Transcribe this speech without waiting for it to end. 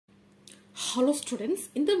Hello students,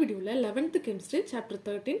 in the video 11th chemistry chapter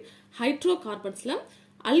 13 hydrocarbons la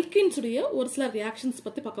alkenes உடைய ஒரு சில reactions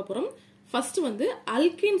பத்தி பார்க்க போறோம். First வந்து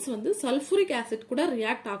alkenes வந்து sulphuric acid கூட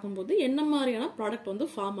react ஆகும்போது என்ன மாதிரியான product வந்து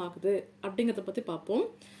form ஆகுது அப்படிங்கறத பத்தி பார்ப்போம்.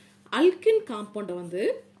 Alkene compound வந்து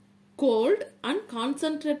cold and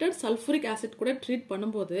concentrated sulphuric acid கூட treat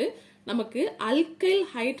பண்ணும்போது நமக்கு alkyl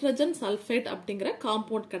hydrogen sulfate அப்படிங்கற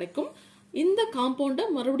compound கிடைக்கும். இந்த காம்பவுண்ட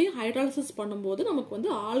மறுபடியும் ஹைட்ராலிசிஸ் பண்ணும்போது நமக்கு வந்து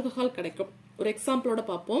ஆல்கஹால் கிடைக்கும். ஒரு எக்ஸாம்பிளோட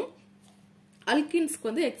பார்ப்போம். அல்கீன்ஸ்க்கு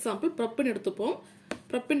வந்து எக்ஸாம்பிள் ப்ரோப்பீன் எடுத்துப்போம்.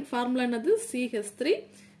 ப்ரோப்பீன் ஃபார்முலா என்னது? CH3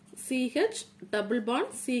 CH double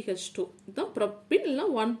bond CH2. இதுதான் ப்ரோப்பீன் இல்ல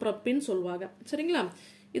 1 ப்ரோப்பீன் சொல்வாங்க. சரிங்களா?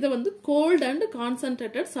 இத வந்து gold and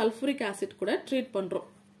concentrated sulphuric acid கூட ட்ரீட் பண்றோம்.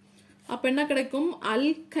 அப்ப என்ன கிடைக்கும்?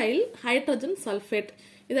 Alkyl hydrogen sulphate.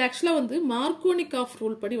 இது ஆக்சுவலா வந்து மார்கோனிகாஃப்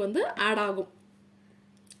ரூல் படி வந்து ஆட் ஆகும்.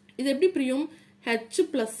 இது எப்படி பிரியும்? H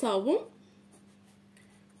plus ஆவும்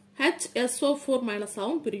HSO4 minus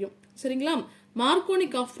ஆவும் பிரியும். சரிங்களா?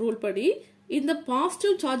 மார்கோனிகாஃப் ரூல் படி இந்த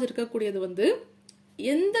பாசிட்டிவ் சார்ஜ் இருக்கக்கூடியது வந்து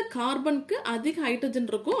எந்த கார்பனுக்கு அதிக ஹைட்ரஜன்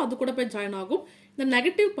இருக்கோ அது கூட போய் ஜாயின் ஆகும். இந்த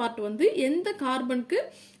நெகட்டிவ் பார்ட் வந்து எந்த கார்பனுக்கு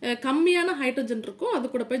கம்மியான ஹைட்ரஜன் இருக்கோ அது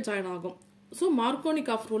கூட போய் ஜாயின் ஆகும். சோ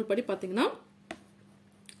மார்கோனிகாஃப் ரூல் படி பாத்தீங்கன்னா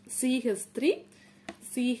CH3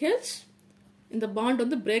 CH இந்த பாண்ட்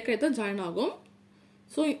வந்து பிரேக் ஆயி தான் ஜாயின் ஆகும்.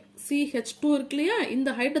 So CH2 இருக்கு இல்லையா, இந்த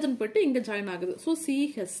ஹைட்ரஜன் போயிட்டு இங்க ஜாயின் ஆகுது. So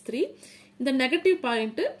CH3 இந்த நெகட்டிவ்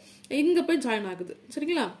பாயிண்ட் இங்க போய் ஜாயின் ஆகுது.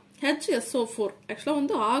 சரிங்களா? HSO4 ஆக்சுவலா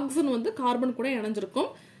வந்து ஆக்சிஜன் வந்து கார்பன் கூட இணைஞ்சிருக்கும்.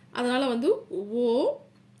 அதனால வந்து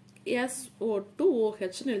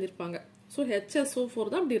OSO2OH ன்னு எழுதிருப்பாங்க. So HSO4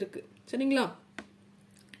 தான் அப்படி இருக்கு. சரிங்களா?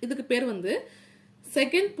 இதுக்கு பேர் வந்து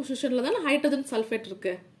செகண்ட் பொசிஷன்ல தான் ஹைட்ரஜன் சல்ஃபேட்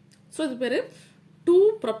இருக்கு. So இது பேரு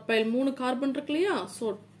 2-propyl 3 கார்பன் இருக்கு இல்லையா? So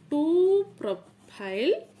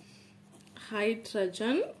 2-propyl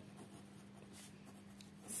hydrogen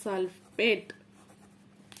sulfate.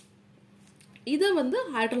 இத வந்து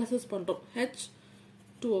ஹைட்ராலிசிஸ் பண்றோம்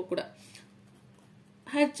H2O கூட.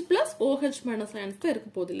 H plus OH minus ions தான் இருக்க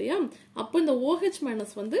போகுது இல்லையா? அப்போ இந்த OH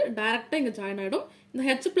minus வந்து டைரக்டா இங்க ஜாயின் ஆயிடும். இந்த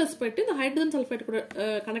H plus போயிட்டு இந்த ஹைட்ரஜன் சல்ஃபேட் கூட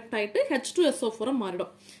கனெக்ட் ஆயிட்டு H2SO4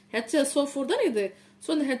 மாறிடும். HSO4 தான் இது. சோ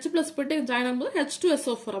இந்த H plus போயிட்டு ஜாயின் ஆகும்போது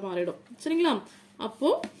H2SO4 மாறிடும். சரிங்களா? அப்போ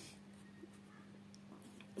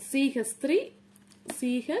CH3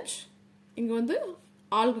 CH இங்க வந்து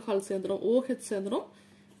ஆல்கஹால் சேர்ந்துரும், OH சேர்ந்துரும்.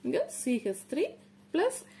 இங்க CH3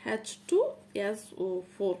 plus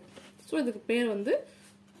H2SO4. சோ இதுக்கு பேர் வந்து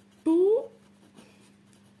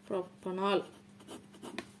 2-propanol.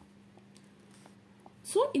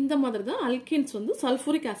 சோ இந்த மாதிரி தான் அல்கீன்ஸ் வந்து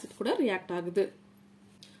சல்ஃபூரிக் ஆசிட் கூட ரியாக்ட் ஆகுது.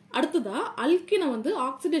 அடுத்ததா அல்கீனை வந்து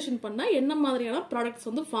ஆக்சிடேஷன் பண்ணா என்ன மாதிரியான ப்ராடக்ட்ஸ்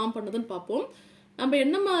வந்து ஃபார்ம் பண்ணுதுன்னு பார்ப்போம். நம்ம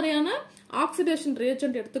என்ன மாதிரியான ஆக்சிடேஷன்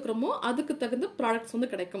ரியேஜென்ட் எடுத்துக்கிறோமோ அதுக்கு தகுந்த ப்ராடக்ட்ஸ் வந்து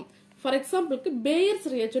கிடைக்கும். ஃபார் எக்ஸாம்பிளுக்கு பேயர்ஸ்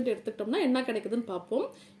ரியேஜென்ட் எடுத்துக்கிட்டோம்னா என்ன கிடைக்குதுன்னு பார்ப்போம்.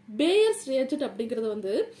 பேயர்ஸ் ரியேஜென்ட் அப்படிங்கிறது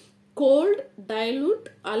வந்து gold dilute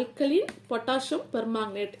alkaline potassium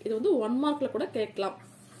permanganate. இது வந்து 1 மார்க்ல கூட கேட்கலாம்.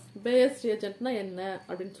 பேயர்ஸ் ரியேஜென்ட்னா என்ன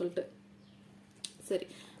அப்படின்னு சொல்லிட்டு. சரி,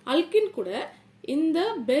 அல்கின் கூட இந்த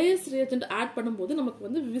பேயர்ஸ் ரியேஜென்ட் ஆட் பண்ணும்போது நமக்கு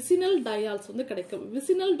வந்து விசினல் டயால்ஸ் வந்து கிடைக்கும்.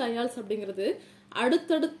 விசினல் டயால்ஸ் அப்படிங்கிறது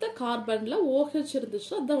அடுத்தடுத்த கார்பன்ல OH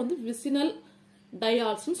இருந்துச்சுன்னா அதான் வந்து விசினல்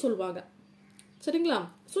டயால்ஸ்னு சொல்லுவாங்க. சரிங்களா?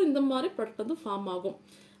 சோ இந்த மாதிரி ப்ராடக்ட் வந்து ஃபார்ம் ஆகும்.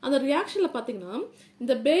 அந்த ரியாக்ஷன்ல பாத்தீங்கன்னா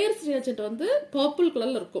இந்த பேயர்ஸ் ரியேஜென்ட் வந்து பர்பிள்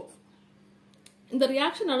கலர்ல இருக்கும். இந்த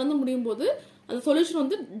ரியாக்ஷன் நடந்து முடியும் போது அந்த சொல்யூஷன்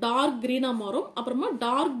வந்து டார்க் கிரீனா மாறும். அப்புறமா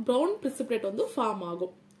டார்க் பிரவுன் பிரிசிபிடேட் வந்து ஃபார்ம்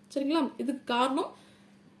ஆகும். சரிங்களா? இதுக்கு காரணம்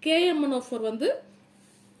KMnO4 வந்து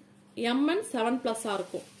Mn7+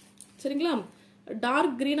 இருக்கும். சரிங்களா?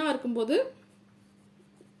 டார்க் கிரீனா இருக்கும்போது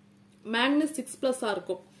மேக்னீஸ் 6+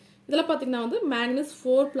 இருக்கும். இதுல பாத்தீங்கன்னா வந்து மேக்னீஸ்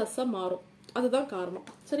 4+ மாறும். அதுதான் காரணம்.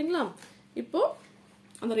 சரிங்களா? இப்போ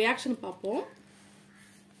அந்த ரியாக்ஷன் பார்ப்போம்.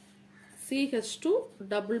 CH2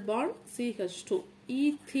 double bond CH2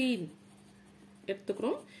 ethene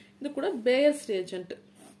எடுத்துக்கிறோம். இது கூட பேயர்ஸ் ரியேஜென்ட்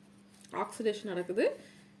ஆக்சிடேஷன் நடக்குது.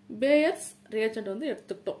 பேயர்ஸ் ரியேஜென்ட் வந்து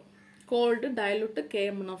எடுத்துக்கிட்டோம். Gold dilute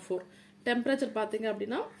KMnO4. டெம்பரேச்சர் பாத்தீங்க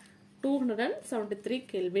அப்படின்னா 273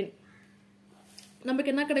 கெல்வின்.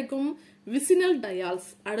 நமக்கு என்ன கிடைக்கும்? விசினல் டயால்ஸ்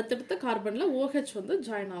அடுத்தடுத்த கார்பன்ல OH வந்து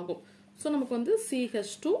ஜாயின் ஆகும். சோ நமக்கு வந்து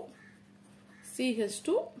CH2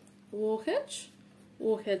 OH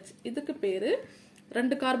OH. இதுக்கு பேரு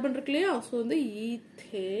 2 கார்பன் இருக்கு இல்லையா? சோ வந்து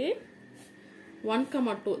ஈத்தேன்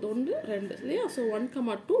 1,2 இது ஒன்று 2 இல்லையா? சோ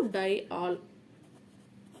 1,2 டைஆல்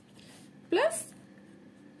plus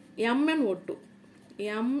MnO2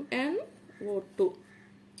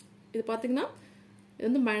 இது பாத்தீங்கன்னா இது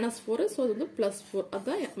வந்து -4. சோ இது வந்து +4.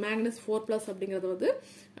 அதான் மேக்னீஸ் 4+ அப்படிங்கிறது வந்து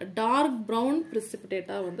டார்க் பிரவுன்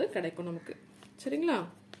பிரிசிபிடேட்டா வந்து கிடைக்கும் நமக்கு. சரிங்களா?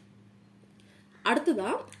 அடுத்ததா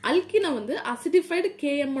அல்கினை வந்து அசிடிஃபைடு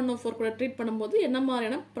KMnO4 கூட ட்ரீட் பண்ணும்போது என்ன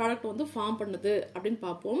மாதிரியான ப்ராடக்ட் வந்து ஃபார்ம் பண்ணுது அப்படின்னு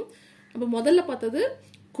பார்ப்போம். நம்ம முதல்ல பார்த்தது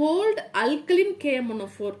கோல்ட் அல்கலின்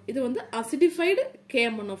KMnO4. இது வந்து அசிடிஃபைடு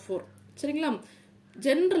KMnO4. சரிங்களா?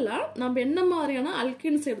 ஜென்ரலா நம்ம என்ன மாதிரியான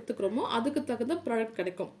அல்கின்ஸ் எடுத்துக்கிறோமோ அதுக்கு தகுந்த ப்ராடக்ட்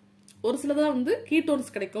கிடைக்கும். ஒரு சிலதுல வந்து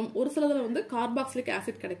கீட்டோன்ஸ் கிடைக்கும், ஒரு சிலதுல வந்து கார்பாக்சிலிக்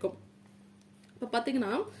ஆசிட் கிடைக்கும். இப்போ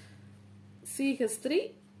பார்த்தீங்கன்னா CH3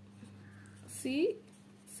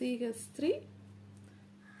 CH3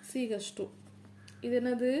 CH2 இது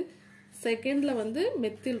என்னது செகண்ட்ல வந்து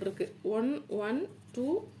மெத்தில் இருக்கு 1 1 2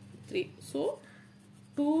 3 so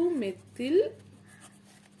 2 மெத்தில்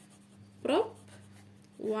prop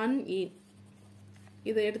 1 ene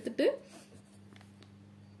இதை எடுத்துட்டு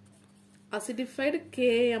அசிடிஃபைடு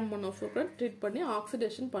KMnO4 கூட ட்ரீட் பண்ணி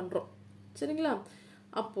ஆக்சிடேஷன் பண்றோம். சரிங்களா?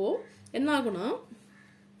 அப்போ என்ன ஆகும்னா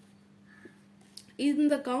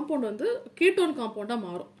இந்த காம்பவுண்ட் வந்து கீட்டோன் காம்பவுண்டா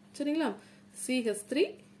மாறும். சரிங்களா? CH3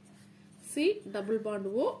 C double bond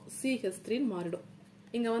O CH3 மாறிடும்.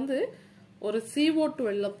 இங்க வந்து ஒரு CO2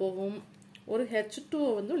 வெளியில போகும், ஒரு H2O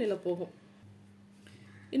வந்து வெளியில போகும்.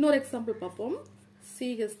 இன்னொரு எக்ஸாம்பிள் பார்ப்போம்.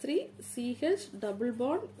 CH3 CH double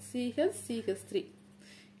bond CH CH3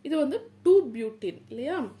 இது வந்து 2 பியூட்டின்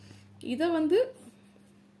இல்லையா? இதை வந்து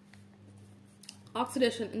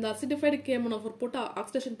ஆக்சிடேஷன் இந்த அசிடிஃபைடு KMnO4 போட்டு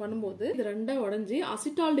ஆக்சிடேஷன் பண்ணும்போது இது ரெண்டா உடைஞ்சி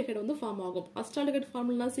அசிட்டால்டிஹைடு வந்து ஃபார்ம் ஆகும். Acetaldehyde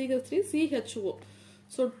formula CH3 CHO.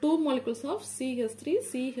 So 2 molecules of CH3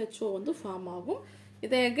 CHO வந்து ஃபார்ம் ஆகும்.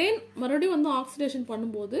 இதை அகைன் மறுபடியும் வந்து ஆக்சிடேஷன்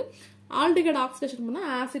பண்ணும்போது ஆல்டிஹைடு ஆக்சிடேஷன்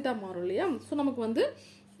பண்ணால் ஆசிட்டா மாறும் இல்லையா? ஸோ நமக்கு வந்து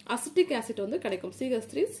அசிட்டிக் ஆசிட் வந்து கிடைக்கும்.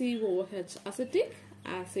 CH3 COOH acetic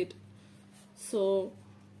acid. So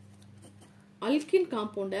alkene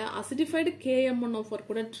காம்பவுண்டை acidified KMnO4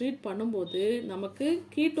 கூட ட்ரீட் பண்ணும்போது நமக்கு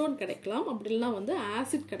கீட்டோன் கிடைக்கலாம், அப்படி இல்லைன்னா வந்து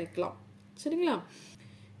ஆசிட் கிடைக்கலாம். சரிங்களா?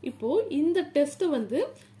 இப்போ இந்த டெஸ்ட்டை வந்து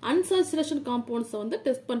அன்சாச்சுரேஷன் காம்பவுண்ட்ஸை வந்து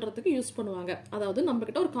டெஸ்ட் பண்றதுக்கு யூஸ் பண்ணுவாங்க. அதாவது நம்ம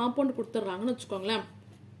கிட்ட ஒரு காம்பவுண்ட் கொடுத்துட்றாங்கன்னு வச்சுக்கோங்களேன்.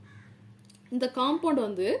 இந்த காம்பவுண்ட்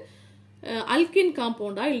வந்து அல்கின்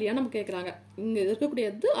காம்பவுண்டா இல்லையா நம்ம கேட்குறாங்க. இங்க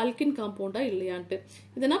இருக்கக்கூடியது அல்கின் காம்பவுண்டா இல்லையான்ட்டு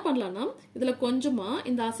இது என்ன பண்ணலாம்னா இதுல கொஞ்சமா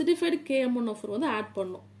இந்த அசிடிஃபைடு KMnO4 வந்து ஆட்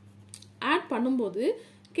பண்ணும். ஆட் பண்ணும்போது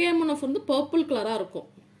KMnO4 வந்து பர்பிள் கலரா இருக்கும்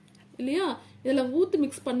இல்லையா? இதுல ஊத்து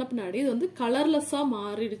மிக்ஸ் பண்ண பின்னாடி இது வந்து கலர்லெஸ்ஸா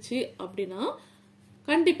மாறிடுச்சு அப்படின்னா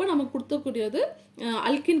கண்டிப்பா நமக்கு கொடுக்கக்கூடியது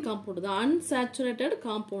அல்கின் காம்பவுண்ட் தான், அன்சாச்சுரேட்டட்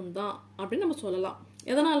காம்பவுண்ட் தான் அப்படின்னு நம்ம சொல்லலாம்.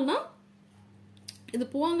 எதனால்னா இது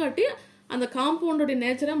போங்காட்டி அந்த காம்பவுண்டோட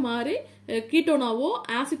நேச்சரா மாறி கீட்டோனாவோ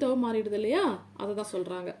ஆசிட்டாவோ மாறிடுது இல்லையா? அதை தான்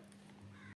சொல்றாங்க.